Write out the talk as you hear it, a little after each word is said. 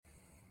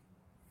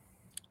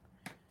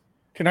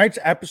Tonight's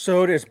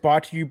episode is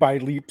brought to you by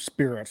Leap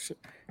Spirits.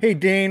 Hey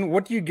Dane,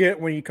 what do you get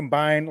when you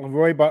combine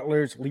Leroy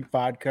Butler's Leap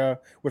Vodka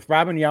with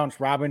Robin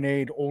Yount's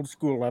Robinade Old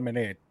School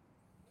Lemonade?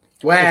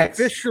 Wax.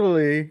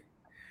 Officially,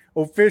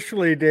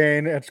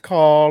 Dane, it's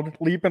called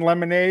Leap and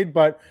Lemonade,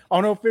 but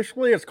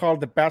unofficially, it's called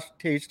the best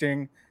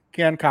tasting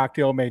canned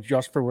cocktail made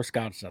just for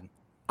Wisconsin.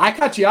 I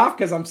cut you off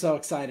because I'm so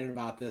excited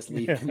about this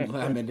Leap and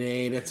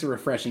Lemonade. It's a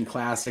refreshing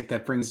classic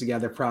that brings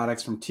together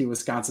products from two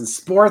Wisconsin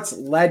sports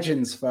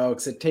legends,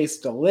 folks. It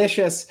tastes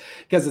delicious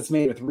because it's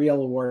made with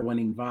real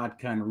award-winning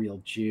vodka and real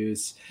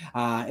juice.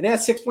 It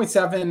has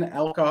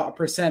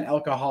 6.7%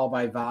 alcohol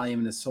by volume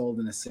and is sold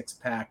in a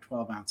 6-pack,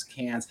 12-ounce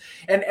cans.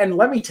 And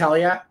let me tell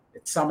you,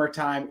 it's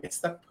summertime. It's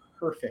the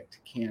perfect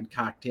canned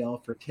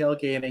cocktail for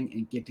tailgating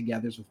and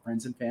get-togethers with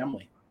friends and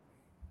family.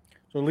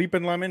 So Leap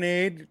and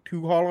Lemonade,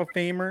 2 Hall of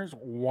Famers,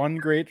 1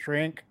 great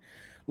drink.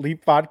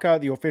 Leap Vodka,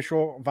 the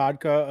official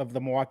vodka of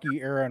the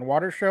Milwaukee Air and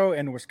Water Show,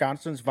 and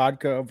Wisconsin's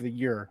Vodka of the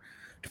Year.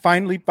 To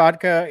find Leap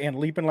Vodka and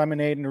Leap and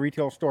Lemonade in a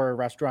retail store or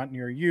restaurant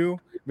near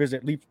you,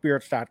 visit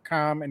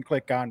leapspirits.com and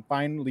click on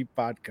Find Leap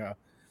Vodka.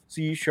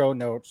 See show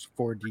notes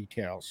for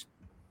details.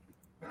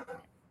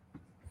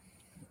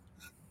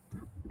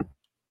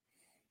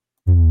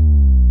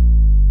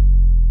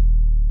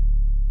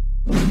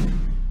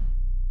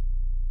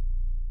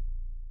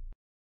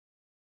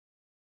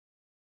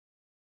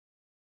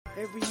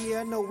 Every year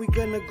I know we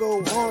gonna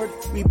go hard.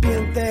 We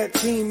been that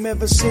team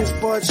ever since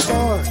Bart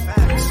started.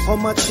 All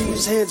my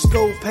cheese heads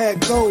go pack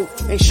go.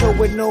 Ain't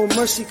showing no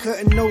mercy,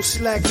 cutting no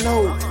slack,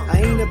 no.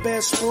 I ain't a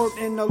bad sport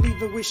and I'll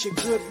even wish you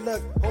good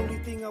luck. Only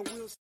thing I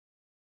will.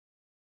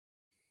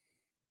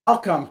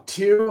 Welcome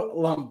to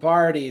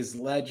Lombardi's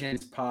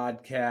Legends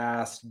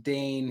podcast.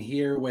 Dane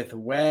here with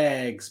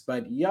Wags,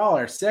 but y'all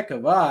are sick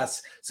of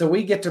us, so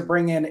we get to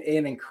bring in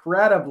an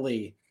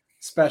incredibly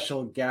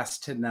special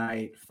guest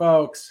tonight.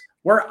 Folks,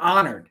 we're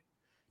honored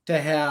to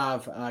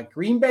have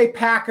Green Bay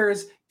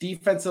Packers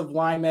defensive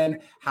lineman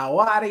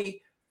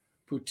Hawadi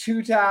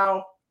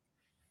Pututau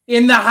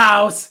in the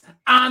house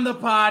on the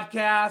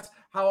podcast.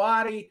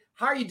 Hawadi,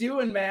 how are you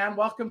doing, man?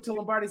 Welcome to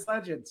Lombardi's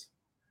Legends.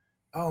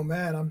 Oh,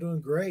 man, I'm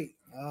doing great.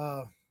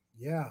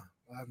 Yeah,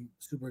 I'm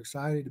super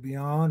excited to be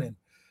on and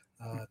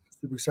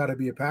super excited to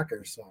be a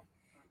Packer. So,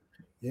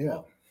 yeah.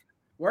 Well,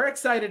 we're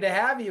excited to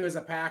have you as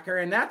a Packer,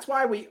 and that's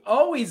why we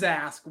always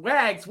ask,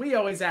 Wags, we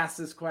always ask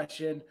this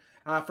question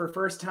for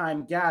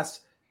first-time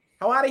guests.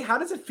 Hawadi, how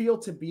does it feel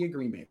to be a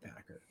Green Bay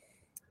Packer?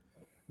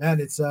 Man,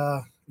 it's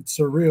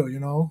surreal, you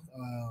know.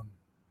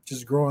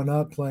 Just growing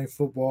up playing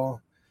football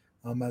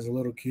as a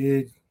little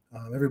kid,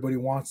 everybody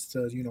wants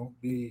to, you know,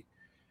 be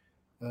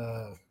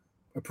a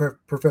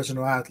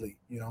professional athlete,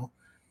 you know,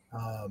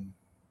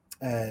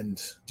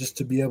 and just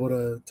to be able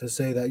to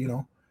say that, you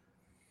know,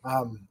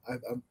 I've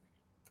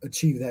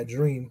achieved that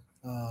dream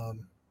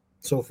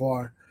so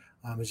far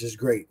is just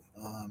great.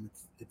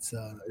 It's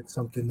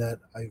something that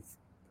I've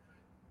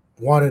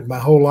wanted my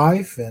whole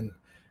life and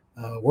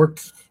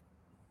worked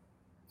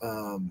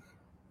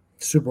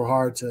super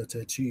hard to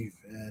achieve.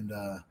 And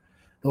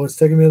though it's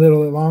taking me a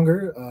little bit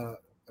longer,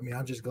 I mean,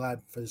 I'm just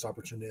glad for this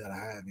opportunity that I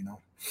have, you know.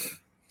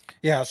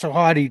 Yeah, so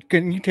Hadi,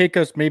 can you take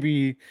us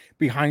maybe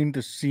behind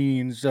the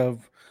scenes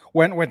of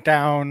when it went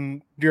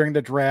down during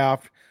the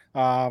draft?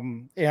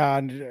 And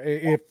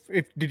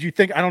if did you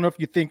think, I don't know if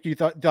you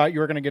thought you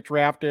were going to get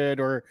drafted,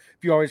 or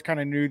if you always kind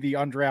of knew the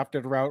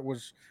undrafted route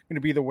was going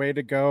to be the way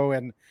to go.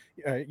 And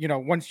you know,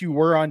 once you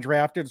were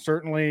undrafted,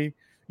 certainly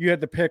you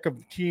had the pick of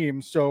the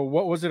team. So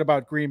what was it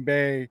about Green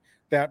Bay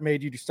that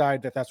made you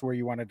decide that that's where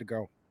you wanted to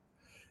go?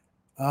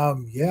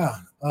 Yeah.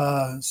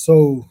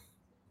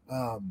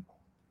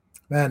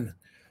 Man,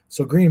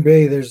 so Green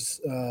Bay,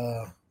 there's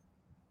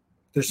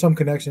some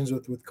connections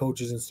with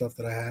coaches and stuff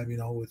that I have, you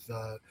know, with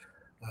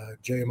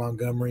Jerry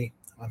Montgomery.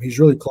 He's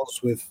really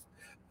close with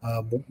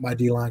my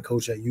D-line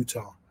coach at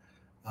Utah.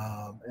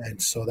 And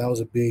so that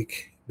was a big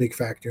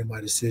factor in my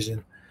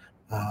decision.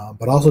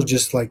 But also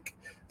just like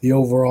the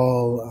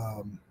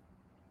overall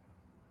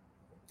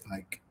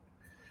like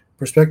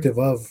perspective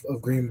of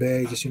Green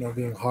Bay, just, you know,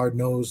 being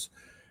hard-nosed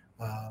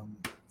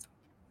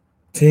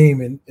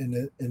team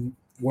and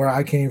where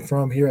I came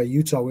from here at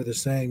Utah, we're the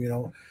same, you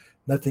know,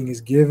 nothing is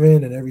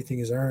given and everything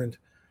is earned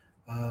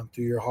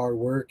through your hard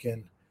work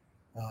and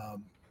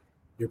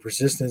your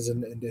persistence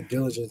and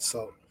diligence.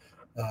 So,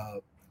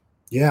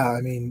 yeah,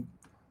 I mean,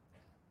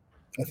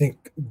 I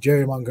think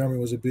Jerry Montgomery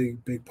was a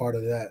big part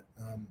of that.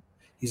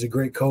 He's a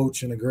great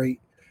coach and a great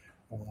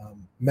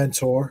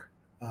mentor.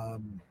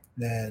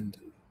 And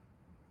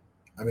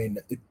I mean,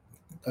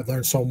 I've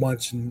learned so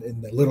much in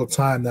the little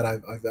time that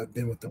I've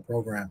been with the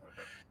program.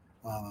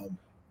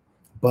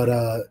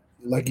 But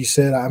like you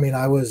said, I mean,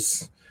 I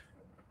was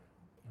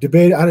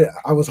debating.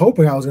 I was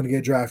hoping I was going to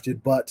get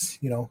drafted, but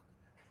you know,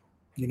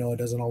 it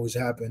doesn't always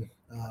happen.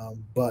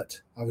 But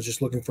I was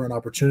just looking for an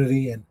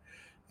opportunity, and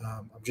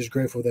I'm just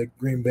grateful that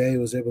Green Bay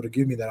was able to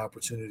give me that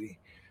opportunity.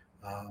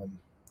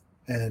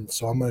 And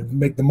so I'm going to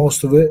make the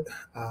most of it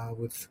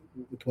with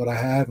what I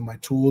have and my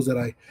tools that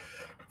I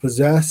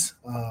possess.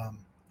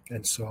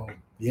 And so,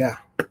 yeah.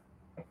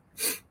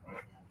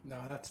 No,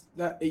 that's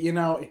that.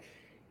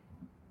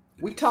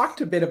 We talked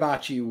a bit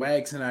about you,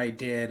 Wags and I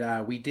did.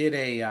 We did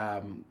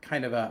a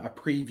kind of a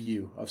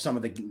preview of some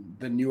of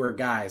the newer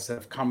guys that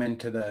have come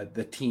into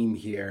the team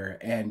here,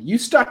 and you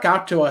stuck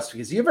out to us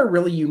because you have a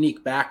really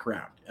unique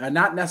background.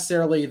 Not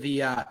necessarily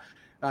the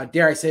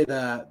dare I say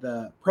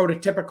the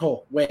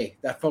prototypical way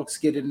that folks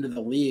get into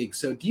the league.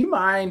 So, do you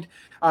mind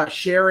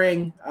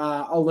sharing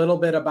a little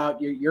bit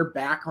about your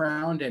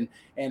background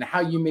and how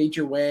you made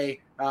your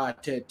way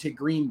to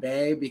Green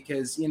Bay?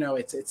 Because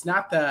it's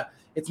not the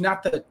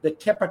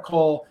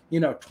typical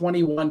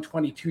 21,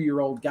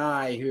 22-year-old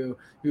guy who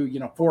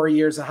 4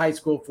 years of high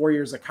school, 4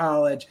 years of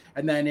college,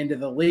 and then into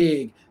the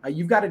league.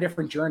 You've got a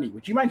different journey.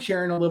 Would you mind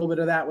sharing a little bit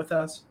of that with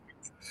us?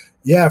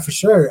 Yeah, for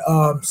sure.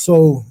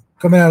 So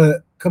coming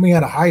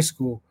out of high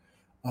school,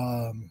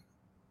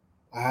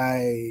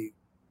 I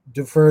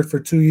deferred for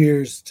 2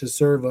 years to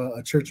serve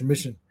a church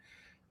mission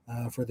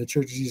for the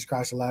Church of Jesus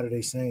Christ of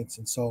Latter-day Saints.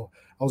 And so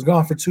I was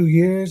gone for 2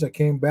 years. I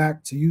came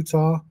back to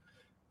Utah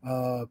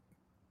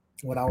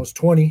when I was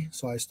 20.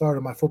 So I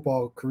started my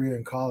football career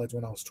in college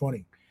when I was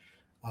 20.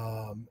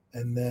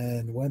 And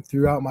then went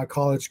throughout my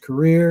college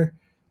career.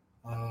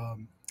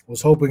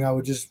 Was hoping I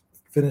would just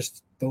finish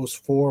those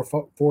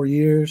 4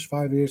 years,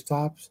 5 years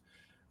tops.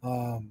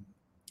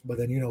 But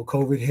then,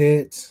 COVID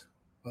hit.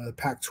 The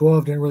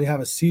Pac-12 didn't really have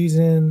a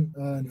season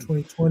in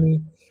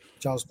 2020,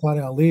 which I was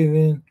planning on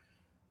leaving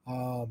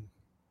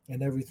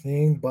and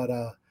everything. But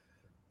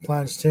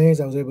plans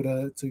changed. I was able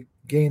to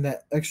gain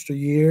that extra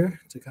year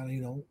to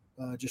kind of,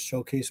 just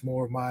showcase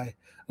more of my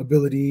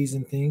abilities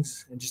and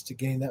things and just to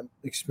gain that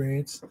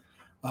experience.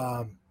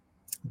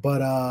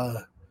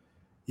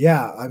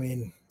 Yeah, I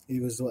mean,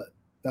 that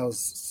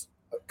was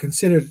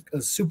considered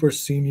a super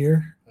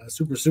senior,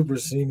 super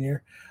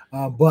senior.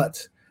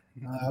 But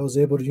I was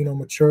able to,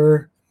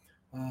 mature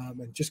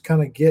and just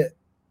kind of get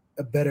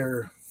a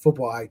better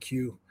football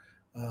IQ,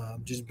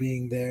 just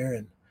being there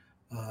and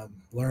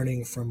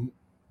learning from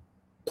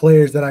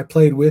players that I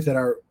played with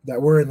that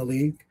were in the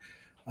league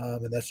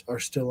and that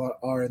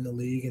are in the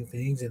league and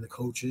things, and the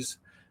coaches.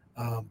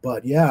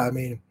 But yeah, I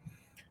mean,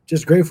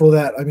 just grateful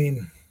that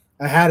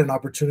I had an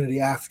opportunity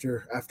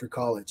after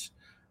college.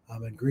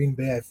 And Green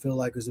Bay, I feel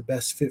like, was the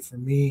best fit for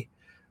me.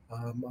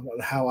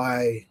 How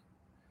I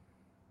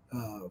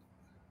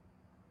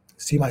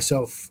see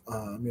myself,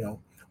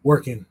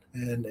 working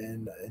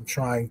and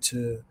trying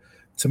to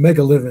make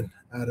a living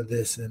out of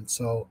this. And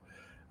so,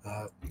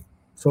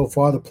 so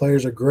far the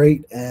players are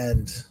great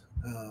and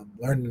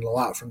learning a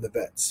lot from the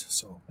vets.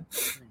 So,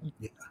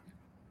 yeah.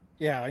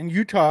 Yeah, and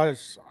Utah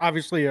is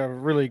obviously a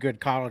really good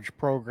college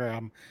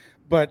program.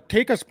 But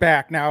take us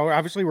back now.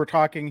 Obviously, we're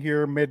talking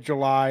here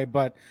mid-July,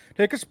 but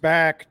take us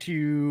back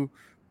to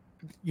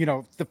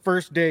the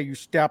first day you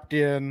stepped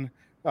in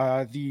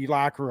the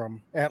locker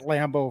room at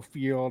Lambeau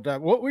Field.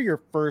 What were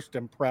your first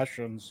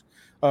impressions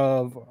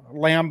of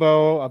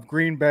Lambeau, of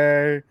Green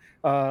Bay,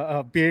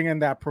 of being in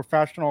that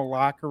professional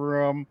locker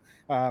room?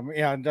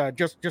 And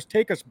just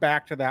take us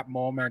back to that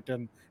moment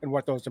and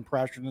what those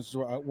impressions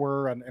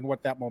were and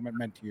what that moment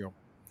meant to you.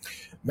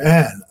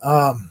 Man,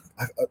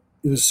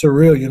 it was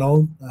surreal.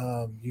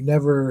 You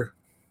never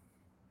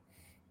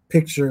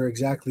picture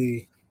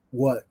exactly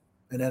what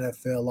an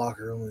NFL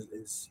locker room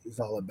is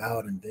all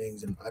about and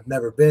things. And I've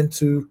never been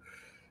to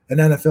an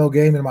NFL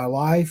game in my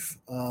life,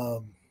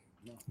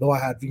 though I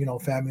had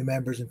family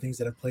members and things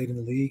that have played in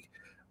the league.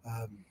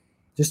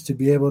 Just to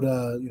be able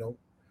to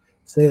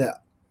say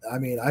that,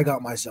 I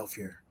got myself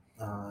here,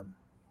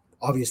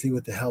 obviously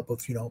with the help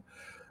of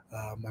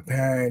my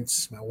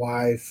parents, my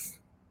wife,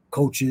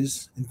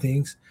 coaches, and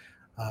things.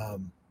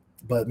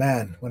 But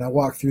man, when I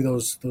walked through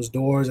those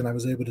doors and I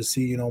was able to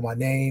see my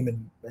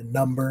name and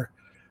number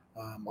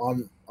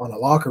on a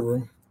locker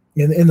room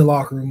in the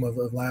locker room of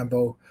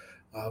Lambeau,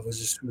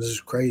 was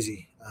just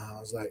crazy. I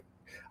was like,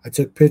 I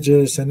took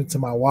pictures, sent it to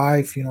my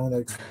wife.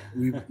 Like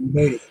we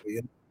made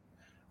it.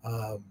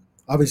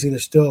 Obviously,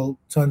 there's still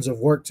tons of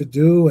work to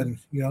do, and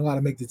got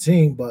to make the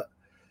team. But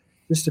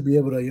just to be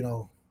able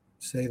to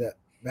say that,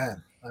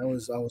 man, I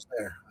was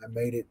there. I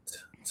made it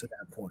to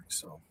that point.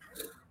 So.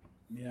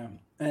 Yeah.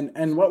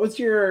 And what was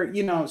your,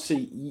 so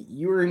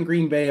you were in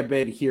Green Bay a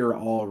bit here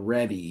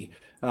already.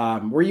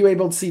 Were you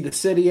able to see the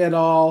city at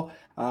all?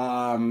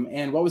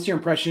 And what was your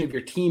impression of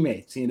your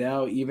teammates,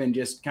 even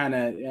just kind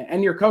of,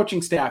 and your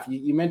coaching staff?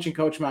 You mentioned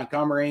Coach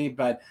Montgomery,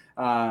 but,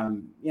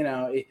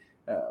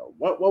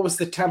 what was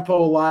the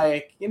tempo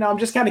like? I'm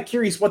just kind of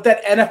curious what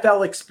that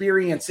NFL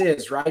experience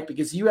is, right?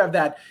 Because you have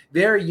that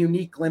very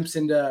unique glimpse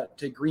into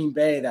Green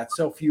Bay that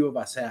so few of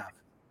us have.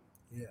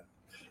 Yeah,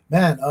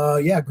 man.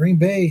 Green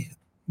Bay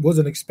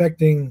wasn't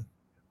expecting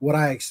what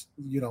it's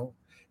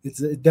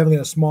definitely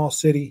a small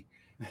city.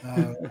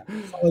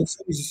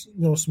 It's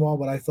small,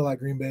 but I feel like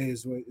Green Bay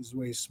is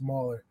way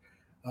smaller.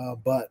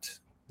 But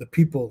the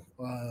people,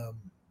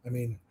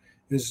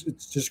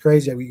 it's just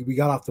crazy. We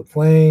got off the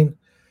plane.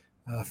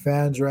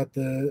 Fans were at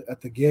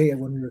the gate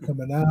when we were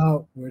coming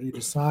out, ready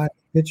to sign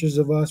pictures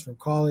of us from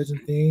college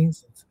and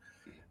things.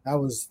 That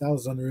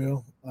was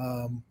unreal.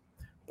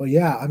 but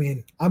yeah, I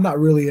mean, I'm not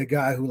really a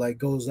guy who like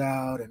goes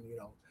out and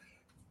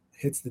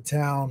hits the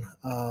town,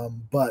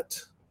 but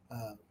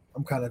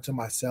I'm kind of to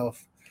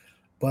myself.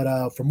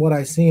 But from what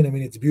I've seen, I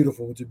mean, it's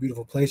beautiful. It's a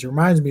beautiful place. It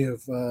reminds me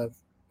of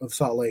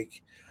Salt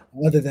Lake,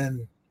 other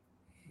than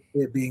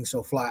it being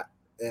so flat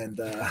and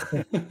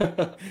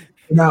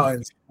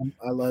mountains.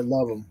 I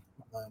love them,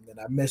 and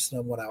I miss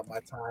them when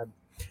my time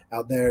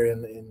out there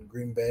in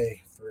Green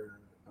Bay for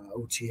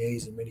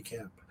OTAs and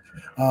minicamp.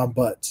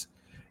 But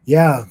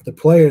yeah, the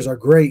players are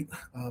great.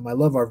 I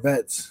love our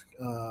vets.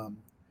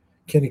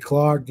 Kenny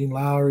Clark, Dean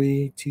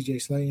Lowry,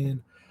 TJ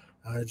Slayton,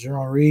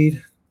 Jerome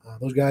Reed.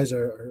 Those guys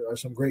are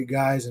some great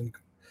guys and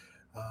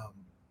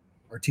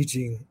are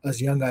teaching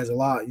us young guys a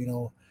lot.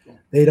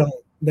 They don't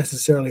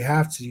necessarily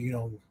have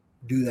to,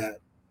 do that,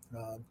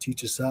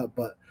 teach us up,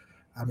 but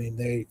I mean,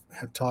 they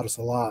have taught us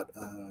a lot.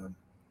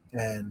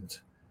 And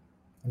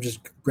I'm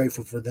just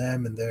grateful for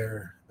them and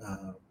their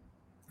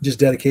just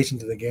dedication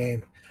to the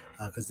game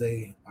because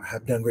they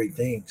have done great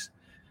things.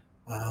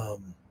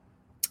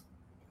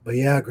 But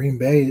yeah, Green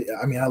Bay,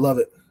 I mean, I love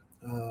it.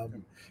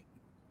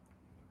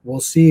 We'll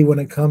see when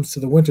it comes to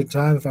the winter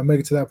time if I make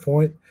it to that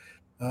point,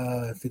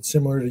 if it's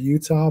similar to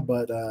Utah.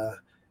 But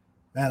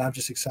man, I'm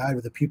just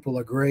excited. The people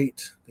are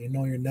great. They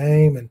know your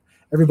name, and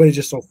everybody's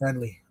just so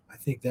friendly. I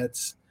think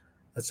that's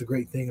a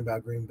great thing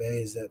about Green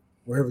Bay is that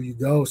wherever you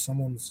go,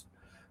 someone's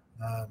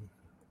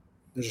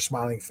there's a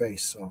smiling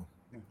face. So.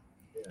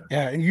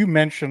 Yeah, and you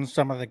mentioned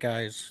some of the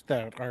guys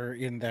that are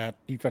in that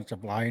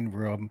defensive line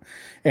room.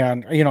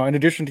 And, in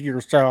addition to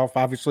yourself,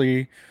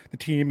 obviously the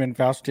team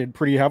invested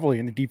pretty heavily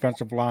in the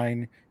defensive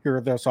line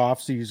here this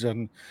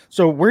offseason.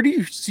 So where do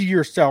you see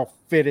yourself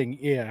fitting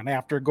in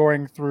after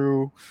going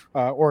through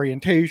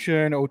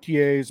orientation,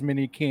 OTAs,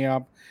 mini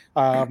camp,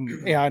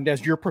 and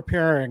as you're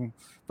preparing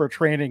for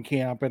training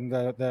camp and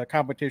the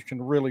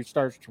competition really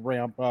starts to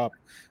ramp up,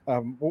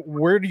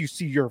 where do you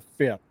see your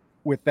fit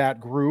with that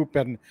group,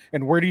 and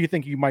where do you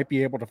think you might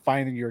be able to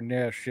find your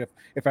niche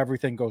if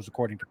everything goes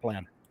according to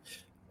plan?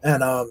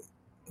 And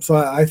so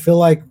I feel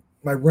like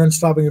my run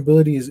stopping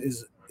ability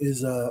is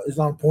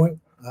on point.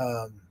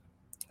 I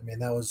mean,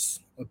 that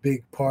was a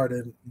big part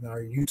in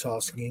our Utah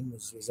scheme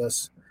was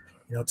us,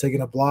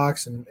 taking up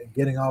blocks and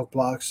getting off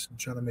blocks and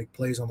trying to make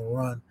plays on the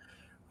run.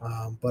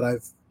 But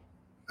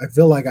I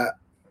feel like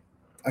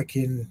I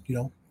can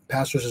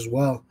pass rush as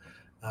well.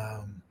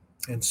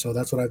 And so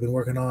that's what I've been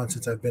working on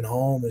since I've been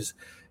home is,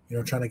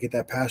 trying to get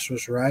that pass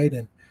rush right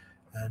and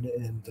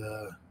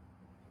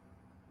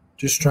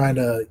just trying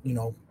to,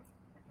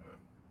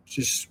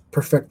 just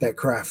perfect that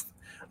craft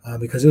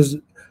because it was,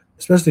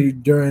 especially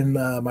during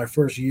my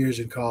first years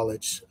in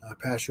college,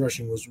 pass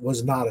rushing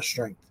was not a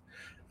strength.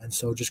 And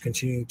so just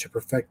continuing to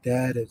perfect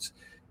that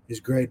is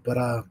great. But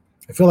I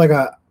feel like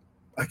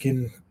I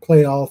can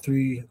play all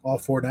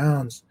 4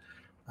 downs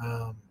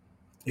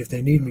if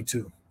they need me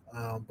to.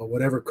 But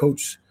whatever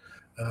coach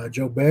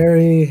Joe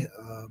Barry,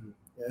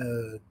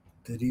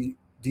 the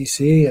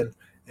DC, and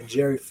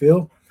Jerry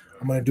Phil,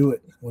 I'm going to do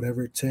it,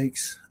 whatever it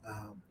takes.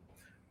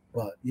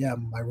 But yeah,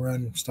 my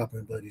run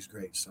stopping ability is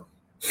great. So.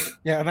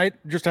 Yeah, and I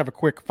just have a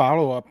quick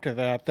follow-up to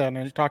that then.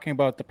 And talking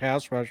about the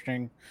pass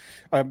rushing,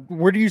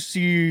 where do you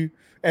see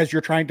as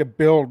you're trying to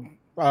build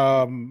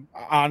on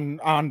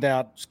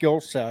that skill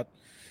set?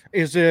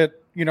 Is it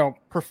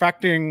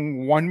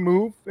perfecting one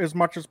move as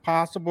much as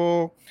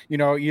possible,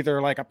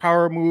 either like a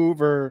power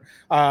move or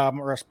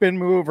a spin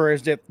move, or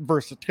is it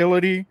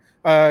versatility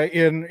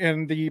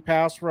in the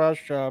pass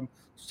rush?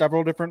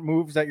 Several different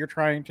moves that you're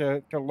trying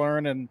to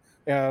learn and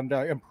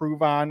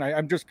improve on.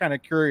 I'm just kind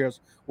of curious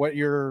what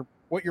your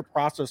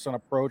process and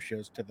approach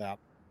is to that.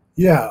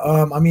 Yeah,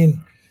 I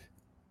mean,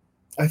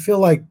 I feel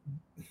like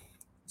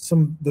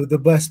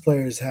the best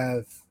players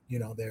have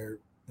their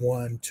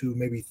 1, 2,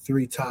 maybe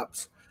 3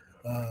 tops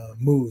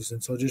moves,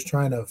 and so just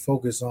trying to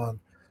focus on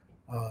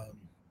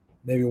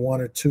maybe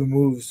 1 or 2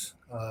 moves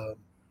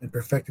and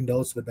perfecting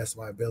those to the best of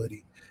my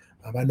ability.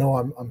 I know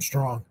I'm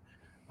strong,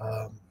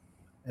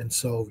 and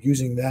so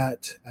using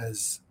that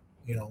as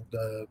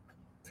the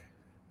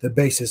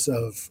basis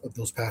of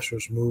those pass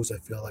rush moves, I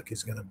feel like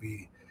is going to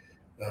be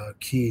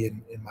key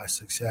in my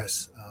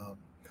success.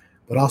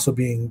 But also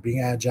being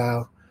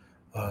agile,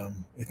 I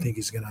think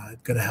is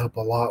gonna help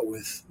a lot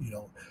with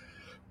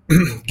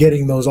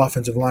getting those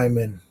offensive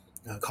linemen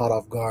caught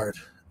off guard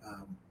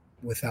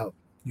without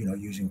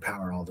using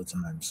power all the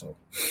time. So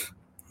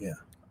yeah.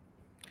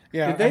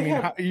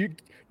 I mean,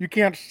 you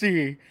can't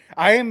see.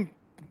 I am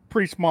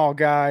pretty small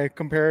guy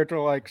compared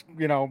to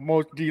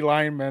most D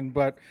linemen,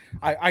 but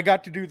I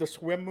got to do the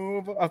swim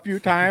move a few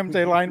times.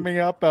 They lined me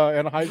up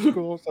in high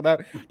school, so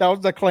that was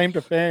the claim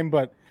to fame.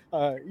 But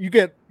you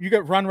get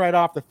run right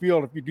off the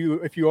field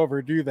if you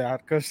overdo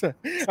that, because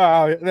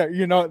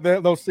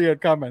they'll see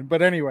it coming.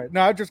 But anyway,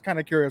 no, I'm just kind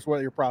of curious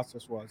what your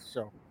process was.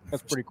 So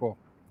that's pretty cool.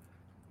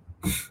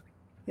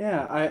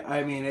 Yeah,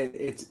 I mean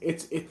it's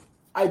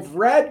I've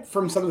read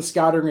from some of the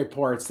scouting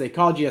reports they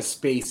called you a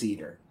space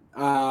eater.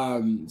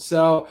 What's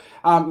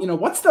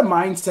the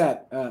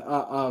mindset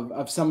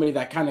of somebody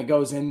that kind of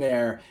goes in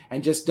there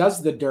and just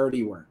does the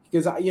dirty work?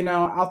 Because,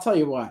 I'll tell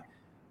you what,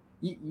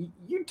 you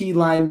D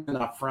linemen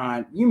up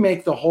front, you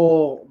make the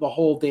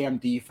whole damn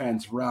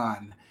defense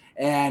run.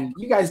 And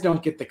you guys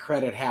don't get the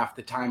credit half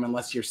the time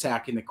unless you're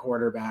sacking the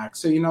quarterback.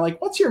 So,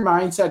 what's your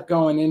mindset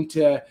going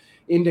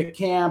into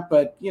camp?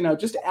 But,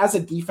 just as a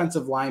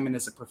defensive lineman,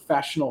 as a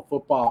professional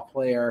football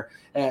player,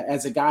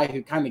 as a guy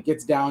who kind of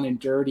gets down and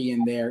dirty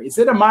in there, is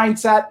it a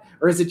mindset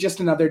or is it just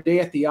another day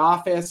at the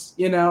office?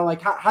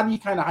 How do you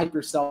kind of hype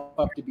yourself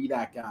up to be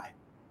that guy?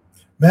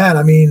 Man,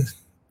 I mean,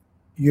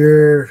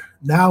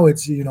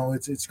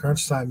 it's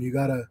crunch time. You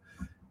got to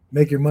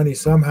make your money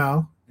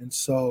somehow. And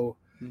so,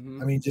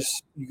 I mean,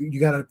 just you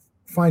got to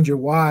find your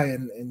why.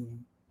 And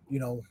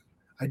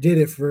I did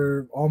it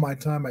for all my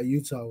time at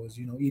Utah was,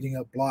 eating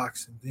up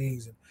blocks and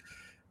things and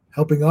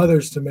helping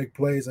others to make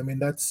plays. I mean,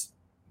 that's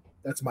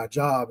my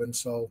job. And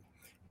so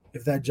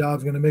if that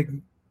job's going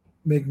to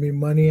make me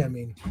money, I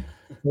mean,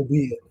 so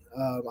be it.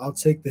 I'll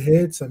take the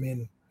hits. I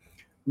mean,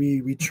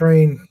 we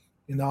train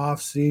in the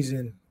off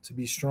season to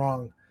be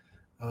strong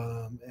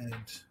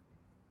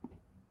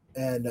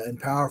and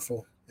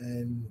powerful.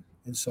 And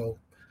so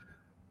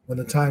when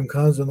the time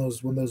comes,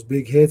 when those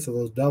big hits or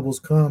those doubles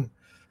come,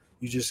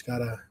 you just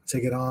gotta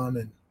take it on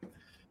and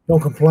don't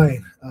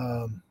complain.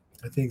 I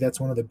think that's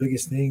one of the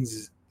biggest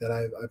things that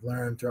I've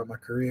learned throughout my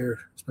career,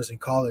 especially in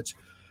college,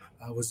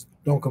 was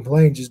don't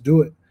complain, just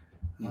do it.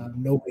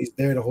 Nobody's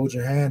there to hold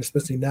your hand,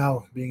 especially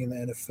now being in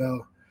the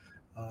NFL.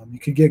 You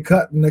could get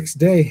cut the next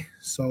day,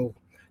 so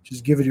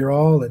just give it your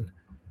all and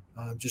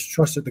just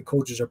trust that the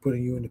coaches are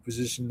putting you in the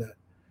position that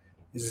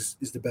is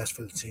the best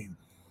for the team.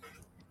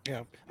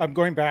 Yeah, I'm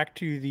going back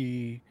to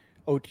the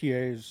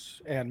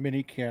OTAs and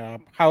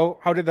minicamp. How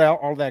did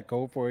all that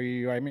go for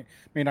you? I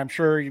mean, I'm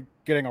sure you're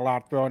getting a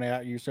lot thrown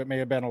at you, so it may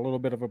have been a little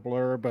bit of a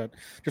blur. But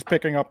just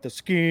picking up the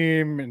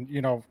scheme and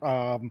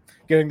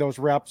getting those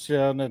reps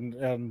in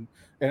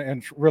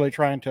and really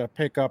trying to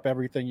pick up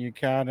everything you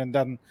can. And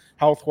then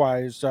health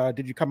wise,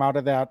 did you come out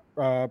of that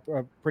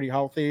pretty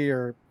healthy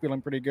or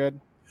feeling pretty good?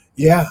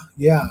 Yeah.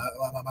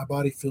 My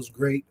body feels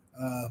great.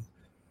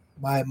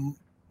 My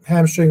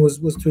hamstring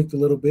was tweaked a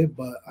little bit,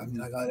 but I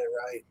mean, I got it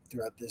right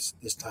throughout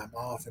this time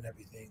off and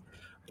everything.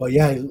 But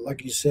yeah,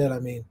 like you said, I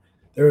mean,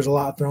 there was a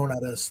lot thrown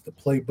at us. The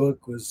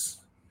playbook was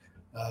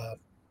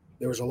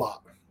there was a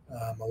lot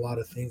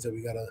of things that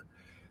we got to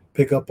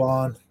pick up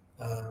on.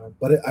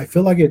 But I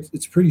feel like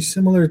it's pretty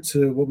similar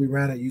to what we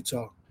ran at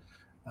Utah.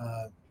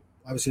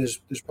 Obviously,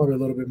 there's probably a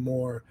little bit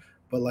more,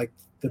 but like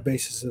the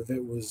basis of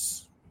it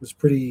was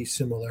pretty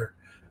similar.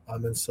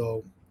 And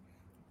so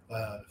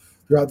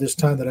throughout this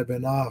time that I've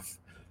been off,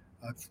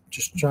 I've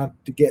just trying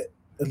to get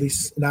at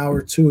least an hour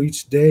or two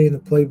each day in the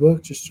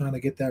playbook, just trying to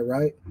get that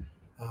right.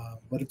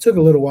 But it took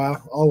a little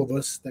while, all of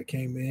us that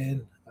came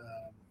in,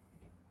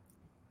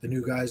 the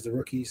new guys, the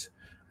rookies.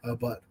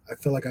 But I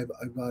feel like I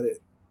got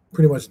it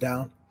pretty much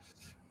down.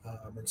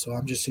 And so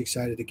I'm just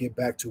excited to get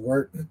back to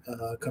work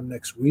come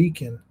next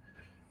week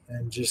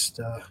and just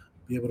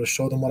be able to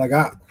show them what I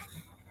got.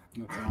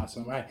 That's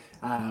awesome.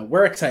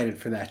 We're excited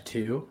for that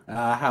too.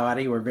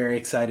 Howdy, we're very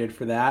excited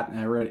for that.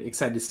 We're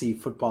excited to see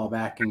football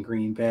back in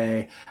Green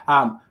Bay.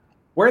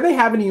 Where are they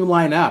having you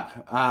line up?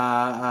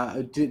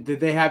 Did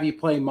they have you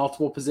play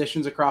multiple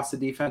positions across the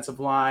defensive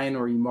line,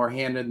 or are you more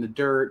hand in the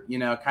dirt,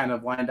 kind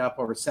of lined up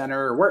over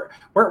center? Or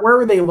where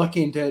were they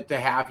looking to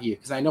have you?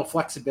 Because I know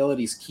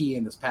flexibility is key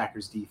in this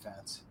Packers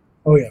defense.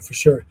 Oh, yeah, for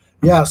sure.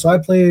 Yeah, so I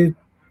played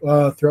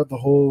throughout the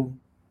whole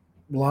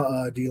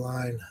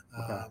D-line.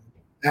 Okay.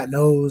 At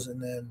nose,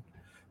 and then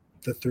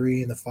the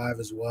 3 and the 5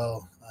 as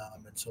well.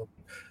 And so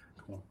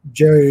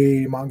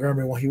Jerry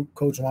Montgomery, when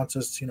coach wants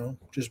us to,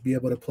 just be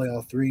able to play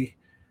all 3.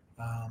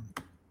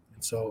 And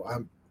so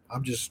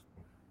I'm just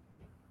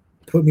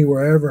put me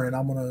wherever, and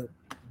I'm gonna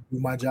do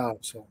my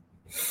job. So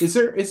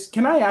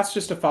can I ask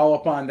just to follow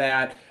up on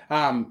that?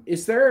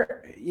 Is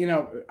there,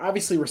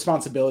 obviously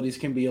responsibilities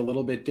can be a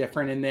little bit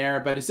different in there,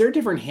 but is there a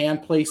different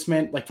hand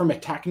placement, like from a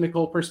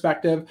technical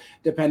perspective,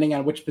 depending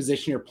on which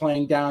position you're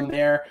playing down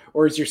there,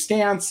 or is your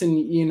stance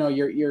and,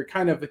 your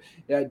kind of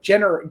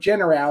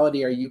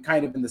generality, are you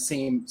kind of in the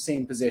same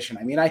position?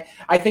 I mean,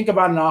 I think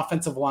about an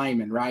offensive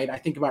lineman, right? I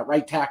think about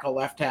right tackle,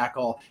 left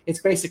tackle.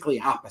 It's basically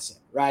opposite,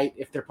 right?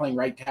 If they're playing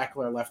right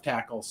tackle or left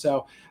tackle.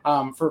 So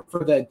for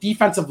the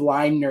defensive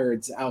line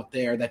nerds out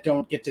there that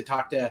don't get to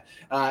talk to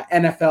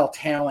NFL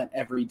talent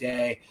every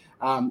day,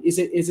 is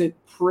it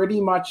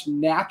pretty much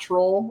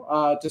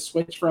natural to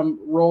switch from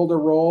role to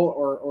role,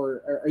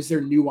 or is there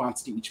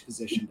nuance to each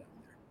position down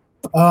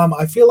there?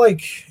 I feel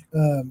like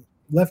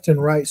left and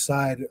right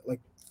side, like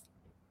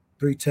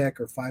 3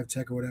 tech or 5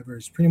 tech or whatever,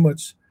 is pretty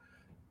much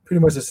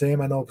the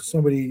same. I know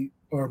somebody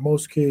or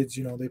most kids,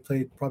 they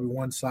played probably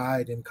one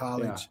side in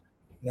college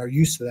and are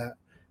used to that,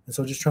 and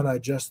so just trying to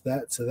adjust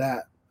that to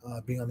that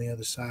being on the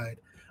other side.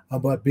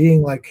 But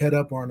being like head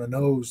up or on the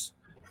nose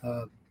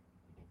I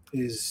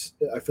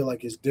feel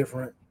like is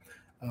different.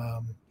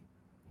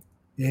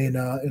 In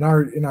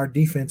our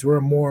defense,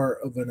 we're more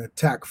of an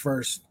attack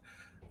first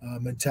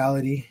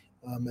mentality,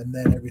 and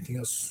then everything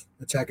else,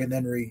 attack and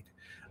then read.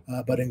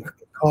 But in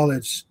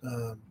college,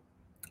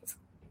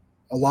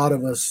 a lot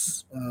of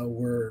us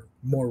were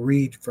more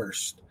read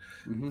first,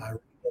 and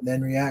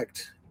then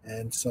react.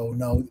 And so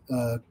no,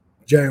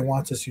 Jerry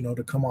wants us,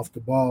 to come off the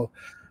ball.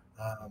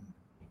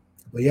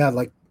 But yeah,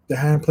 like the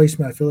hand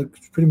placement, I feel like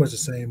it's pretty much the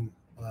same,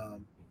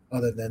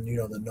 other than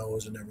the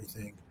nose and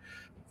everything.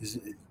 Is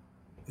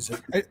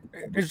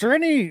Is there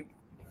any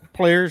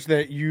players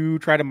that you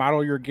try to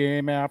model your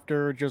game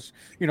after? Just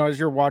as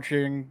you're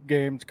watching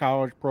games,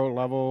 college, pro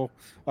level,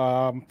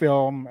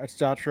 film,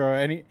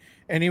 etc.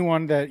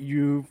 Anyone that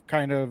you've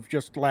kind of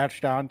just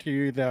latched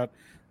onto that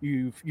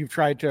you've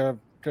tried to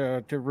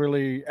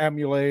really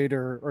emulate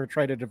or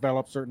try to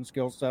develop certain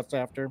skill sets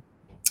after?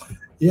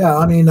 Yeah,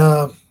 I mean,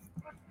 I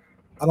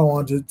don't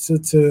want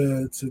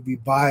to be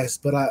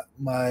biased, but I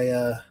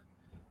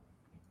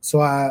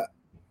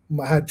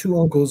had two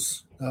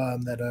uncles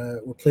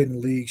that were played in the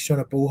league.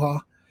 Shona Buha,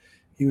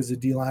 he was a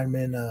D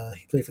lineman.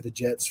 He played for the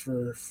Jets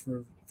for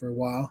a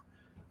while,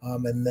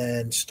 and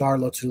then Star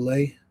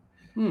Lotulelei.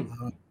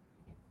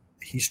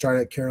 He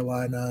started at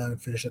Carolina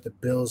and finished at the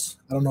Bills.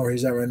 I don't know where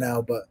he's at right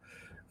now, but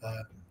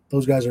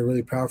those guys are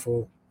really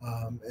powerful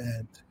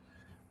and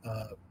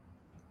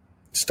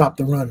stop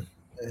the run,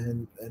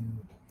 and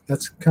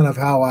that's kind of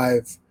how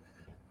I've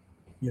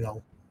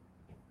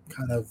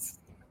kind of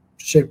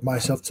shaped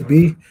myself to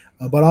be.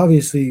 But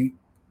obviously,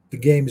 the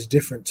game is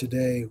different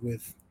today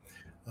with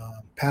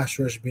pass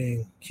rush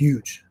being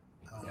huge.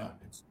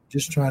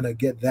 Just trying to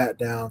get that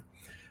down.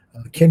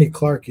 Kenny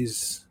Clark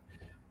is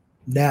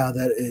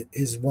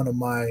one of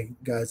my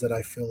guys that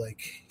I feel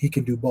like he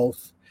can do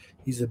both.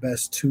 He's the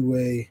best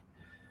two-way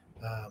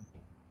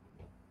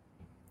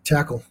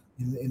tackle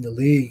in the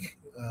league.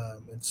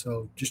 And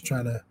so just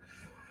trying to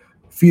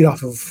feed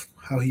off of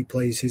how he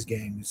plays his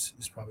game is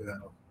probably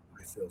how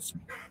I feel. So.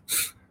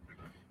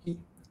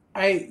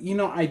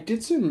 I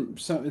did some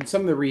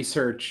of the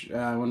research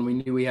when we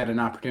knew we had an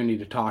opportunity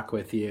to talk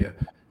with you.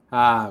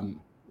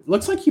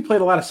 Looks like you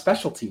played a lot of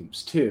special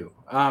teams too.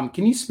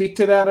 Can you speak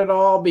to that at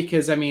all?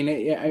 Because I mean,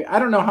 I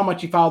don't know how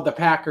much you followed the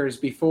Packers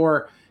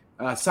before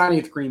signing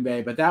with Green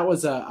Bay, but that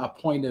was a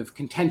point of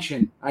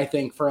contention, I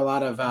think, for a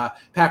lot of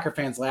Packer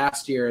fans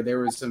last year.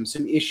 There was some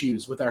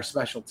issues with our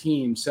special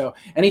teams. So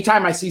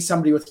anytime I see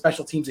somebody with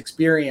special teams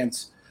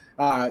experience,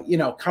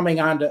 coming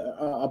onto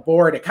a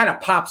board, it kind of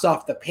pops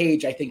off the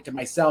page, I think, to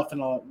myself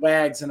and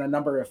Wags and a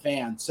number of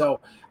fans. So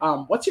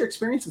what's your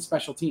experience in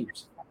special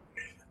teams?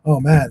 Oh,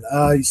 man.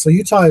 So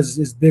Utah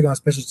is big on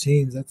special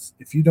teams. That's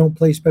if you don't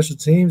play special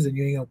teams, then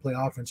you ain't going to play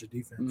offense or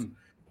defense.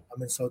 I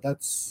mean, so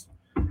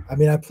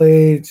I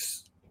played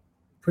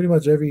pretty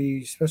much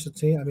every special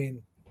team. I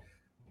mean,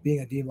 being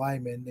a D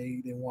lineman,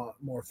 they want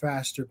more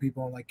faster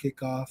people on like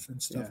kickoff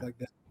and stuff like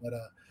that. But,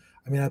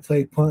 I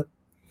played punt.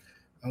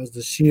 I was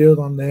the shield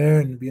on there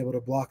and be able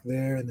to block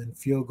there, and then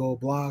field goal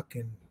block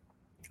and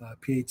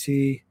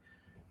PAT.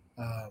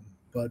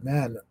 But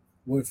man,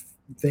 if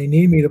they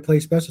need me to play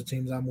special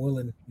teams, I'm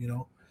willing.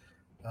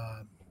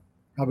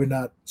 Probably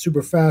not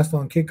super fast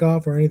on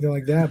kickoff or anything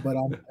like that, but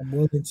I'm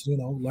willing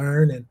to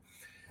learn and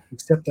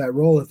accept that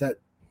role if that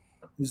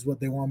is what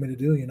they want me to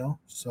do.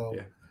 So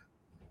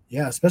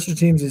yeah, special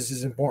teams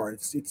is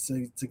important. It's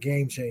a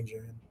game changer,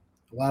 and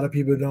a lot of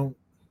people don't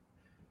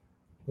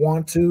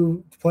want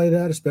to play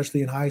that,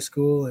 especially in high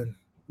school and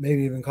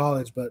maybe even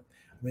college. But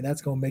I mean,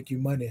 that's going to make you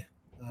money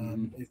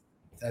if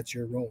that's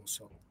your role.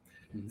 So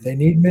if they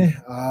need me,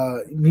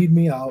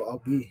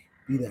 I'll be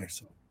there.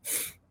 So,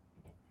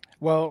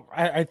 well,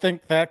 I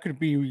think that could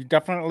be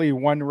definitely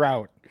one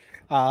route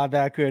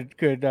that could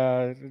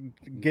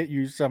get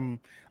you some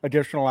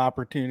additional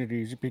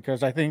opportunities,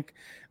 because I think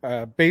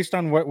based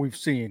on what we've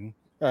seen,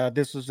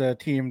 this is a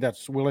team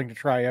that's willing to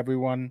try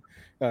everyone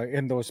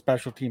in those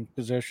special team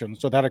positions.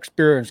 So that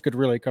experience could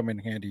really come in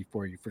handy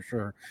for you for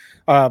sure.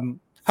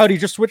 Howdy,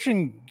 just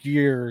switching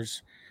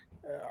gears,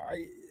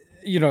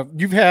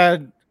 you've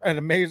had an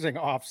amazing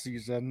off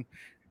season.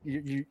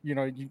 You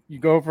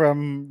go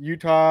from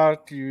Utah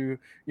to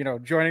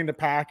joining the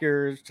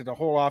Packers to the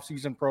whole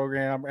offseason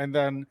program, and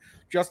then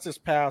just this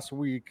past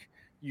week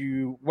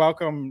you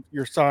welcome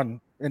your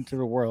son into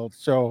the world.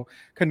 So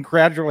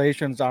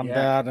congratulations on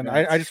that. And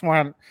I just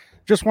want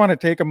to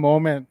take a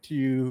moment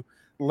to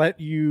let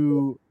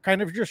you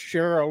kind of just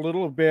share a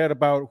little bit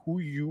about who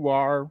you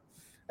are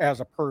as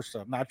a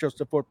person, not just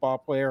a football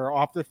player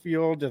off the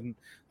field, and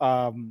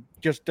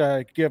just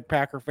give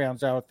Packer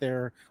fans out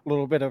there a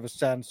little bit of a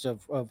sense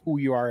of who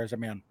you are as a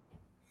man.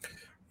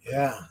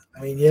 Yeah.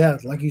 I mean,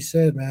 like you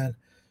said, man,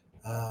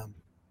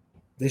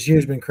 this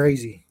year's been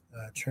crazy.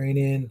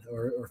 Training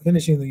or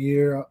finishing the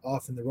year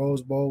off in the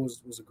Rose Bowl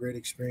was a great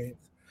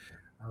experience.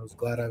 I was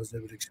glad I was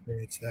able to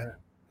experience that.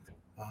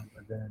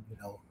 And then,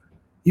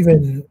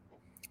 even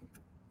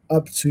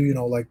up to,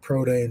 like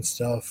pro day and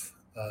stuff,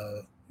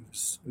 it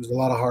was a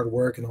lot of hard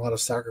work and a lot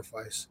of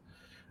sacrifice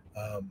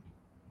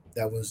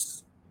that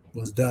was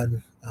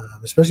done,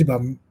 especially by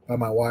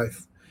my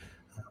wife.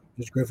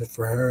 Just grateful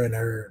for her and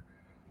her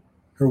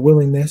her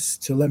willingness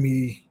to let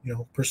me,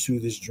 pursue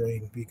this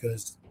dream.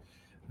 Because,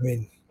 I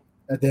mean,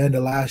 at the end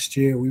of last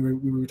year, we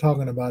were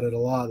talking about it a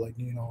lot. Like,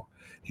 do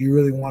you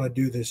really want to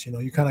do this?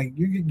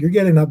 You're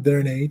getting up there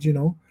in age,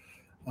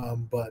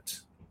 but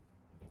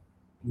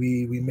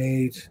we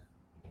made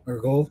our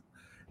goal,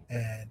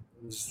 and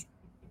it was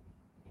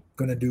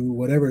gonna do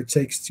whatever it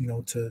takes,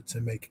 to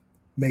make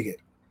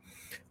it.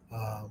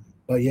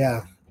 But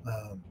yeah,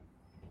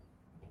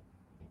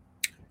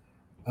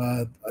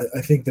 I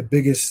think the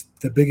biggest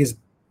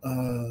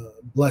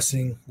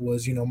blessing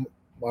was,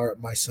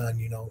 my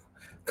son,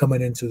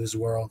 coming into this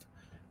world.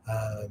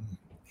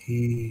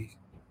 He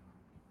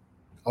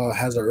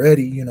has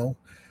already,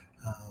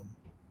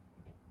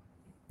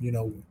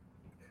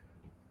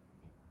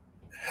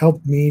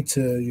 helped me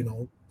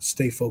to,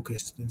 stay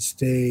focused and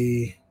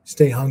stay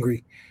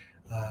hungry.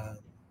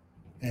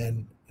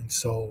 And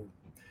so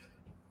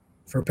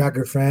for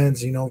Packer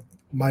fans,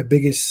 my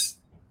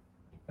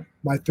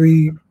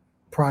three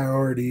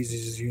priorities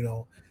is,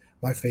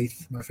 my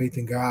faith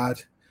in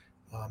God,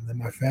 then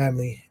my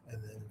family,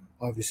 and then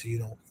obviously,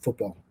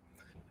 football.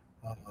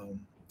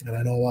 And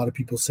I know a lot of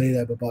people say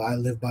that, but I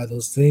live by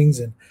those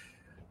things, and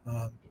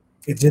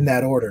it's in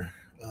that order.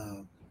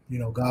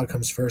 God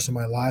comes first in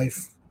my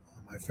life,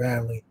 my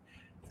family,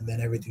 and then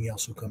everything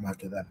else will come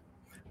after that.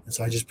 And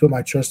so I just put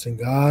my trust in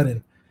God,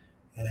 and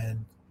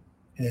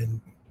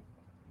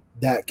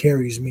that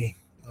carries me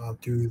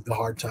through the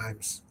hard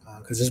times,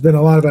 because there's been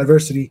a lot of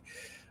adversity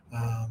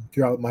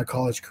throughout my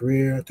college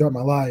career, throughout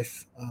my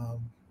life,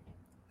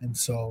 and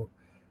so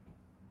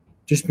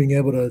just being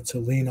able to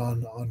lean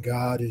on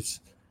God is,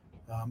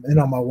 and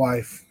on my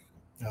wife,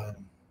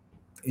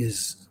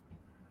 is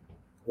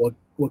what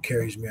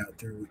carries me out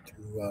through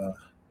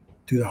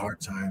the hard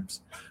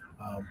times.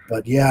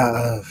 But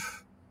yeah,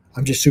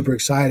 I'm just super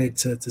excited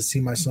to see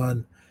my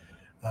son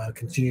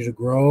continue to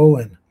grow,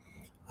 and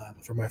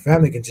for my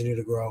family continue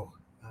to grow.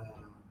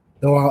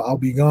 Though I'll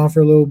be gone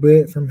for a little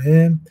bit from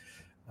him,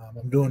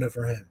 I'm doing it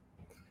for him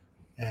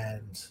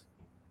and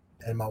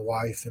my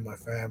wife and my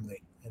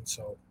family, and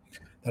so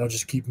that'll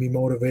just keep me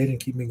motivated and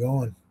keep me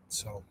going.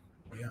 So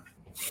yeah.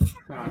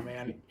 Oh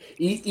man,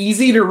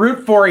 easy to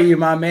root for you,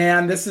 my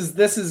man. This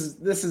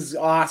is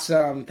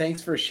awesome.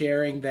 Thanks for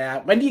sharing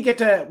that. When do you get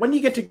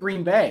to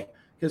Green Bay?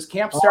 Because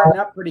camp's starting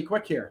up pretty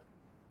quick here.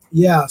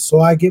 Yeah,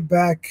 so I get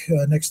back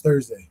next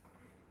Thursday.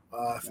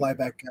 I fly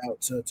back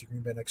out to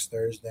Green Bay next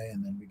Thursday,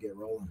 and then we get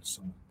rolling.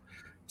 So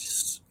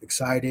just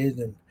excited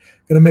and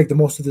gonna make the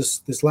most of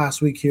this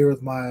last week here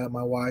with my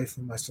wife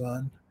and my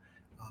son,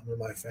 and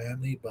my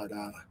family. But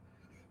I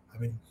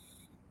mean,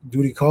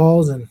 duty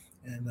calls, and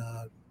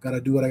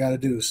gotta do what I gotta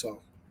do.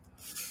 So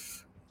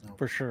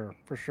for sure.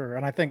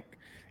 And I think,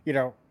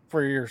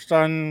 for your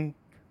son,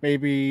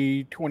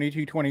 maybe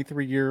 22,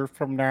 23 years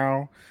from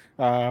now,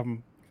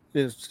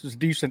 is a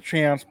decent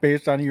chance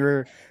based on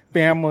your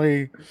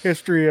family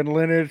history and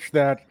lineage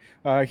that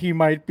he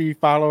might be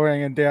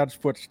following in dad's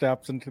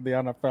footsteps into the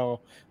NFL.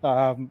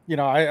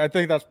 I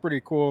think that's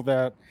pretty cool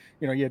that,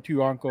 you had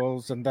two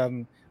uncles, and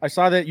then I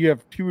saw that you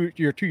have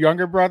your two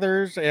younger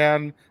brothers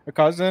and a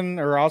cousin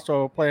are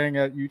also playing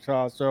at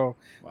Utah. So,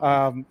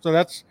 Wow. so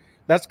that's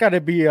got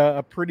to be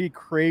a pretty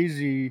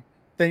crazy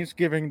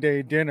Thanksgiving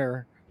Day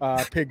dinner,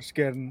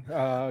 pigskin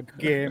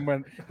game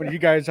when you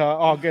guys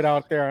all get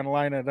out there and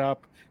line it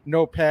up,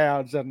 no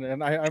pads,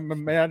 and I'm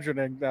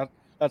imagining that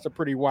that's a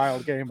pretty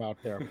wild game out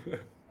there.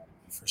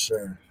 For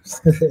sure.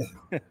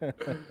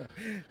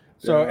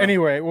 So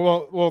anyway,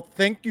 well,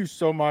 thank you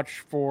so much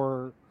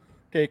for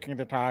taking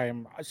the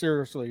time,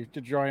 seriously,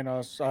 to join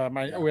us. I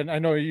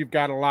know you've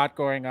got a lot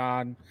going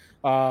on,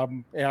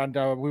 and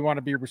we want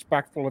to be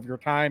respectful of your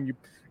time.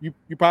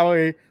 You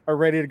probably are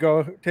ready to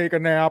go take a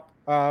nap.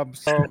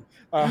 So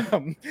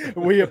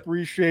we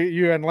appreciate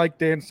you, and like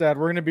Dane said,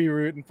 we're going to be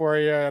rooting for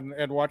you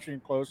and watching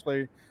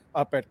closely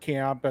up at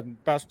camp.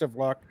 And best of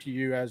luck to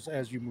you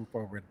as you move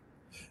forward.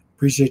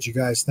 Appreciate you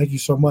guys. Thank you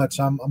so much.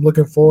 I'm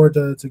looking forward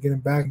to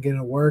getting back and getting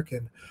to work,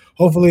 and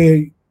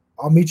hopefully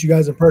I'll meet you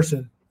guys in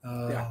person.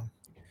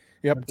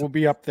 Yep, we'll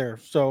be up there.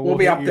 So we'll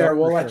be up there.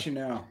 We'll let you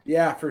know.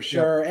 Yeah, for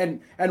sure.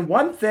 Yep. And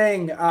one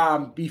thing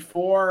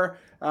before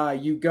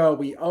you go,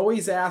 we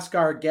always ask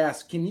our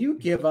guests, can you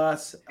give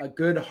us a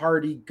good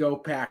hearty Go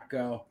Pack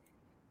Go?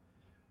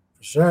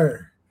 For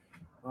sure.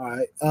 All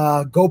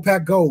right. Go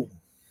Pack Go.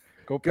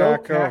 Go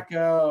Pack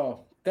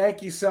Go.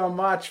 Thank you so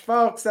much,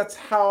 folks. That's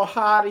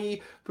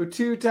Hau'ati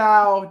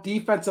Pututau,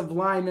 defensive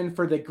lineman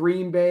for the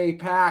Green Bay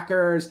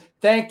Packers.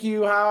 Thank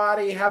you,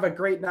 Hau'ati. Have a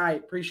great night.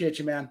 Appreciate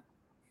you, man.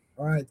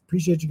 All right.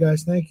 Appreciate you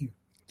guys. Thank you.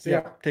 See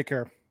ya. Take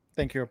care.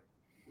 Thank you.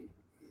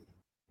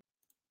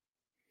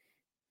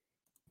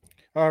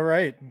 All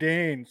right,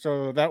 Dane.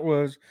 So that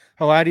was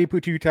Hau'ati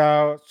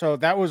Pututau. So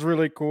that was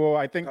really cool.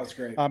 I think that was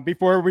great.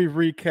 Before we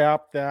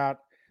recap that,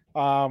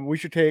 we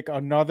should take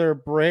another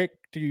break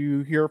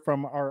to hear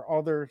from our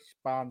other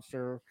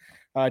sponsor,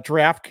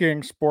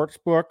 DraftKings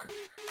Sportsbook.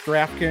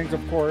 DraftKings,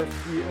 of course,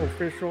 the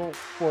official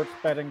sports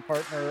betting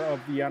partner of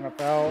the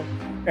NFL.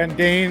 And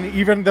Dane,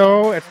 even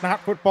though it's not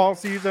football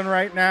season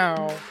right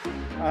now,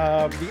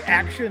 the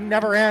action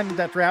never ends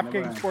at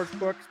DraftKings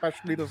Sportsbook,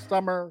 especially this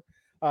summer.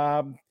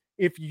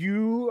 If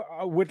you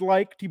would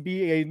like to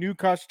be a new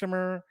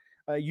customer,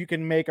 you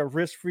can make a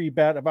risk-free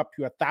bet of up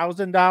to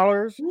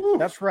 $1,000.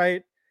 That's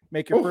right.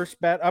 Make your first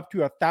bet up to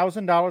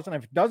 $1,000. And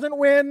if it doesn't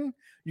win,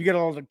 you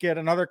get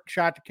another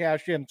shot to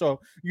cash in.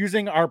 So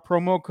using our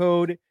promo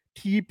code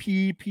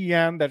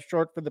TPPN, that's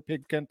short for the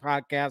Pigpen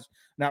Podcast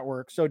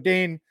Network. So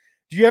Dane,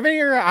 do you have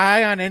your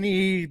eye on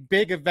any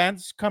big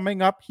events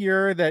coming up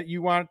here that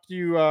you want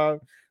to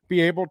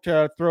be able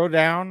to throw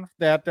down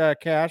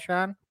that cash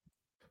on?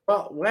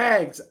 Well,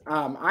 Wags,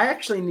 I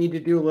actually need to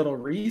do a little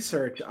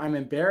research. I'm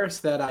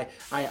embarrassed that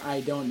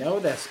I don't know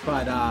this,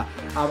 but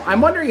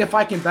I'm wondering if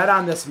I can bet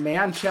on this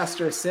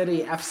Manchester City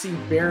FC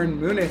Bayern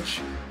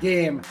Munich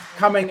game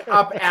coming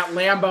up at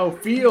Lambeau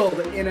Field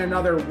in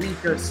another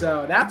week or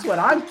so. That's what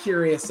I'm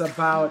curious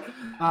about.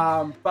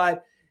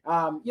 But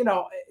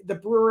the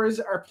Brewers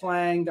are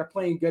playing. They're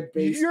playing good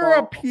baseball.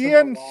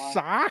 European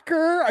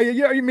soccer?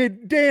 You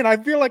mean, Dane, I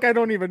feel like I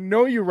don't even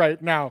know you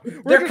right now.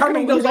 They're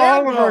coming to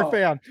all of our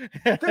fans.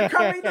 They're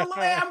coming to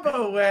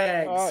Lambeau,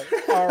 Wags.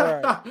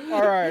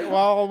 All right.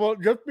 Well,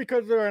 just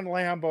because they're in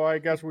Lambeau, I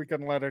guess we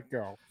can let it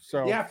go.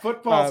 So yeah,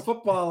 football's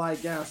football, I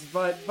guess.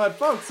 But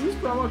folks, use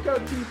promo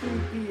code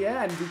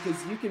TPPN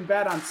because you can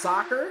bet on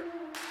soccer,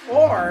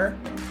 or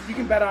you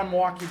can bet on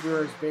Milwaukee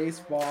Brewers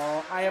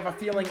baseball. I have a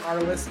feeling our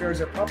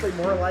listeners are probably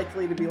more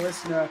likely to be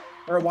listening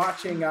or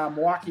watching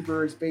Milwaukee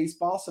Brewers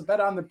baseball, so bet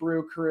on the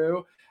Brew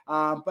Crew.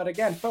 But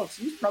again, folks,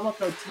 use promo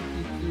code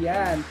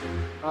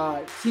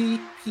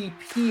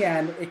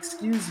TPPN,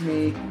 excuse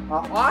me.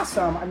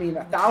 Awesome. I mean,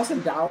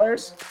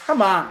 $1,000?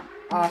 Come on.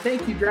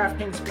 Thank you,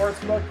 DraftKings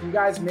Sportsbook. You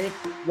guys make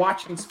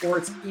watching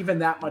sports even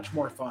that much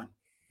more fun.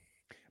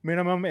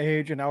 Minimum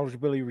age and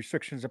eligibility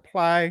restrictions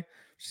apply.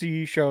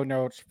 See show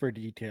notes for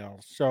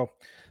details. So,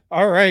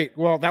 all right.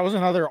 Well, that was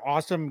another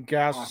awesome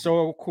guest. Awesome.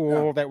 So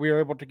cool that we were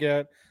able to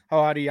get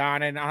Howadi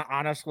on. And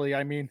honestly,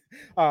 I mean,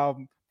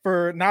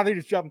 for now that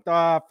he's jumped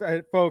off,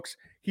 folks,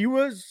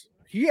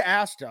 he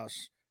asked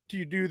us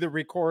to do the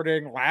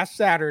recording last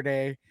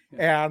Saturday,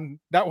 and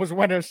that was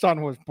when his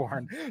son was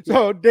born.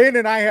 So Dane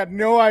and I had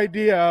no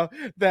idea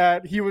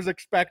that he was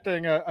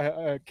expecting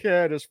a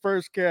kid, his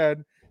first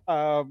kid.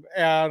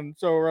 And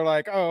so we're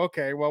like, oh,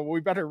 okay, well, we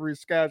better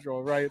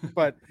reschedule, right?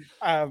 But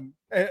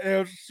it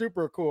was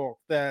super cool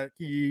that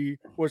he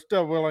was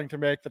still willing to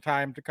make the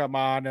time to come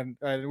on, and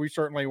we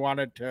certainly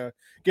wanted to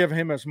give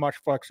him as much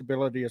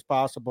flexibility as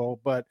possible.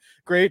 But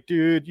great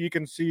dude, you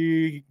can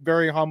see,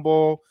 very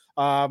humble.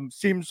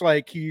 Seems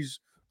like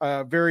he's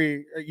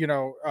very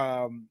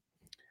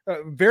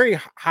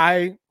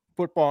high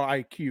football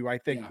IQ, I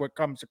think, what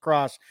comes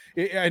across.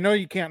 I know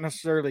you can't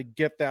necessarily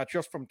get that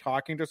just from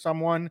talking to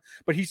someone,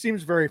 but he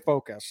seems very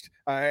focused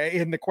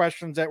in the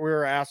questions that we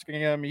were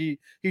asking him. He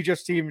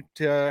just seemed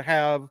to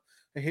have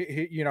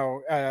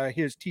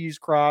his T's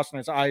crossed and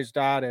his I's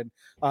dotted,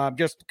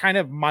 just kind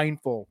of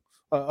mindful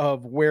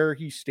of where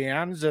he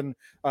stands, and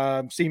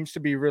seems to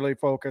be really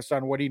focused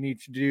on what he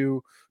needs to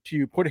do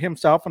to put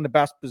himself in the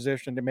best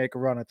position to make a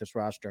run at this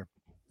roster.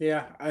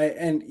 Yeah,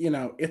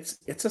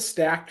 it's a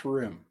stacked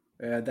room.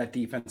 That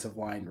defensive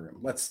line room.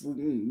 Let's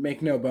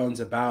make no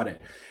bones about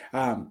it.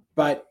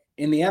 But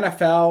in the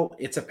NFL,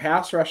 it's a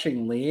pass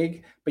rushing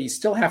league, but you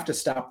still have to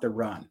stop the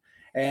run.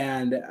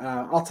 And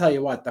I'll tell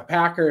you what, the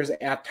Packers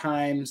at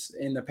times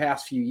in the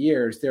past few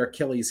years, their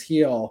Achilles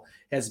heel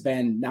has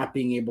been not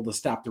being able to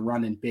stop the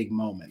run in big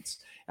moments.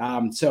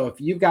 So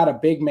if you've got a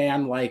big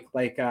man like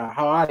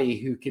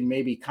Howadi who can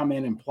maybe come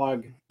in and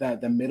plug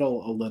the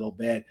middle a little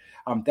bit,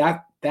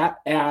 that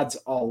adds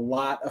a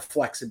lot of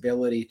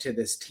flexibility to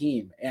this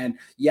team. And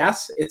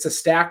yes, it's a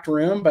stacked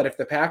room, but if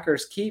the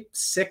Packers keep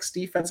 6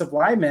 defensive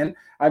linemen,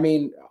 I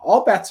mean,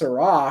 all bets are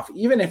off.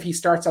 Even if he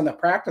starts on the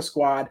practice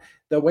squad,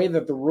 the way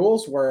that the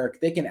rules work,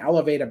 they can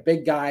elevate a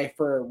big guy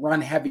for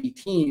run-heavy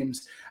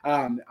teams.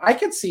 I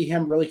could see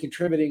him really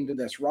contributing to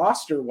this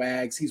roster,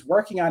 Wags. He's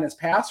working on his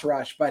pass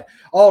rush, but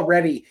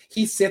already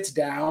he sits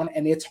down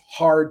and it's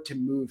hard to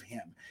move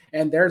him.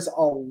 And there's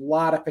a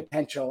lot of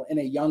potential in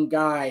a young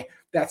guy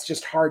that's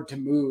just hard to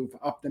move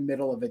up the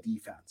middle of a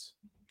defense.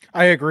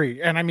 I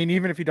agree. And I mean,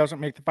 even if he doesn't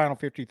make the final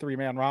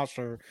 53-man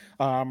roster,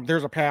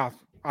 there's a path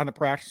on the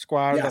practice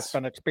squad that's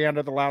been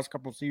expanded the last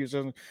couple of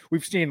seasons.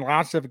 We've seen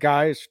lots of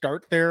guys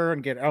start there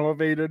and get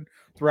elevated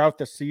throughout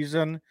the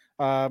season.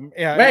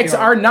 Wags,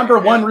 our number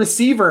one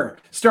receiver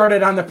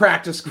started on the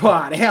practice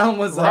squad. Alan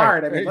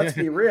Lazard. Right. I mean, let's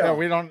be real. Yeah,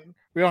 we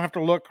don't have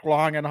to look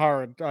long and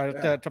hard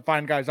to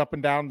find guys up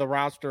and down the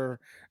roster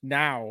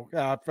now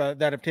that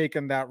have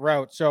taken that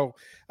route. So,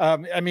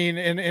 I mean,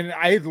 and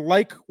I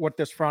like what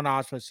this front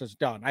office has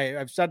done.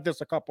 I've said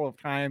this a couple of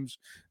times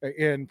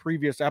in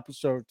previous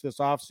episodes this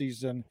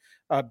offseason,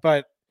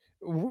 but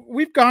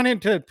we've gone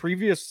into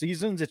previous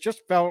seasons. It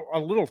just felt a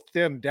little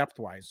thin depth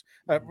wise.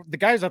 The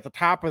guys at the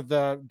top of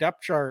the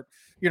depth chart,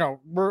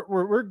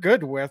 we're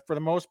good with for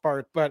the most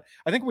part. But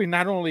I think we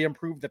not only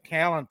improved the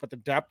talent, but the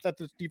depth at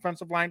this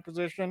defensive line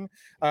position,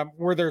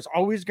 where there's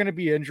always going to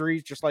be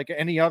injuries, just like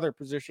any other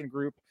position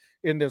group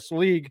in this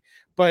league.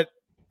 But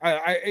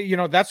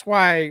that's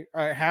why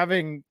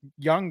having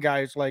young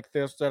guys like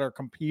this that are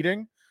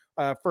competing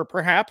for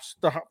perhaps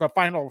the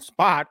final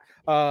spot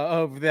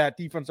of that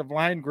defensive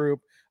line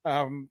group,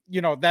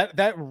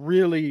 that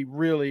really,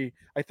 really,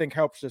 I think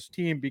helps this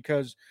team,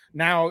 because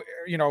now,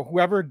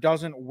 whoever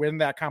doesn't win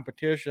that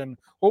competition,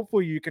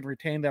 hopefully you can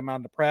retain them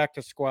on the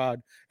practice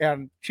squad,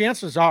 and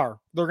chances are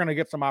they're going to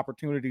get some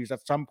opportunities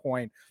at some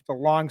point. It's a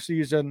long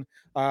season.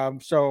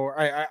 So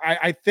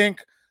I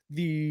think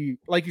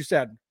like you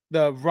said,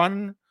 the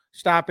run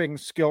stopping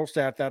skill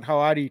set that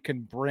Houadi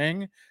can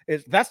bring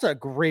that's a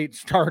great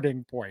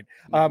starting point.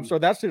 So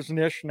that's his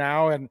niche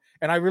now. And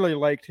I really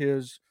liked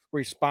his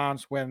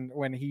response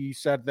when he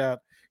said that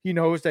he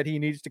knows that he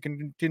needs to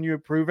continue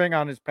improving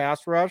on his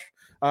pass rush.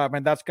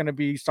 And that's going to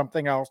be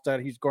something else that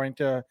he's going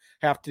to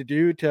have to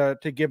do to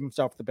give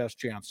himself the best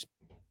chance.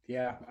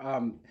 Yeah.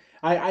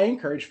 I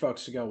encourage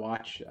folks to go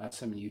watch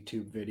some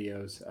YouTube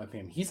videos of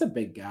him. He's a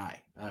big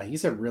guy.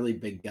 He's a really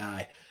big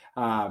guy.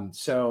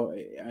 So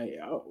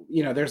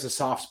there's a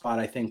soft spot,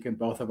 I think, in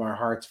both of our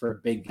hearts for a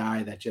big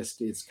guy that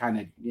just is kind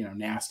of,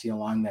 nasty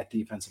along that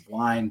defensive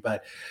line.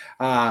 But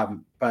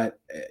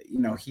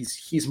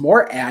he's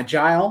more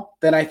agile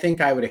than I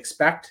think I would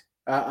expect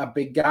a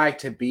big guy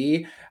to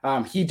be.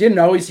 He didn't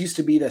always used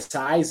to be the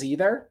size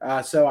either.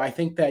 So I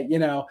think that,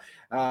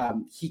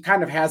 he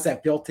kind of has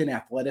that built-in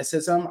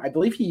athleticism. I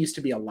believe he used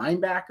to be a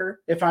linebacker,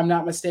 if I'm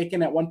not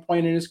mistaken, at one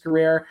point in his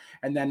career,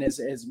 and then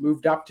has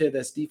moved up to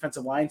this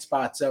defensive line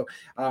spot. So,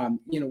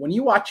 when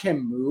you watch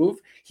him move,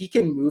 he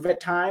can move at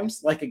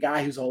times like a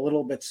guy who's a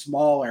little bit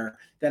smaller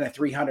than a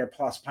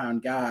 300-plus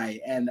pound guy.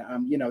 And,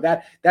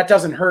 that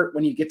doesn't hurt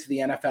when you get to the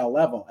NFL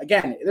level.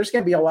 Again, there's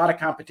going to be a lot of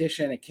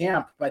competition at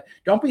camp, but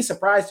don't be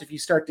surprised if you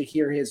start to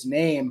hear his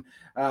name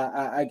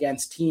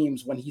against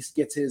teams when he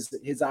gets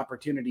his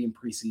opportunity in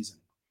preseason.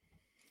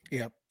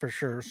 Yeah, for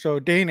sure.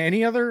 So, Dane,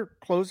 any other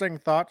closing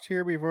thoughts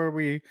here before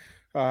we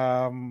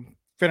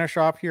finish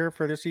off here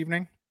for this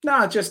evening?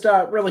 No, just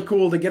really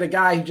cool to get a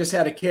guy who just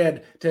had a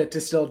kid to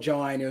still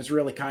join. It was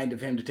really kind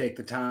of him to take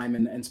the time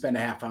and spend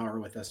a half hour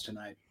with us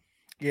tonight.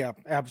 Yeah,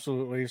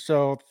 absolutely.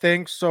 So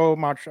thanks so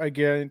much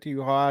again to you,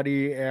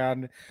 Houadi,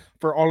 and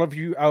for all of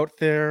you out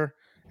there.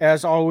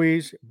 As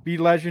always, be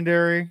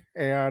legendary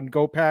and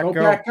go Pack Go.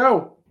 Go Pack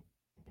Go.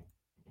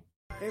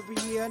 Every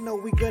year I know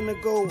we gonna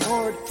go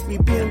hard. We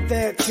been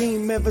that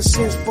team ever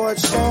since Bart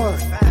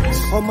started.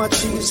 All my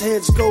cheese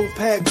heads go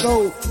Pack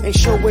Go. Ain't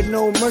showing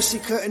no mercy,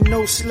 cutting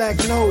no slack,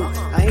 no.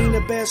 I ain't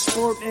a bad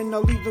sport and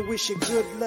I'll even wish you good luck.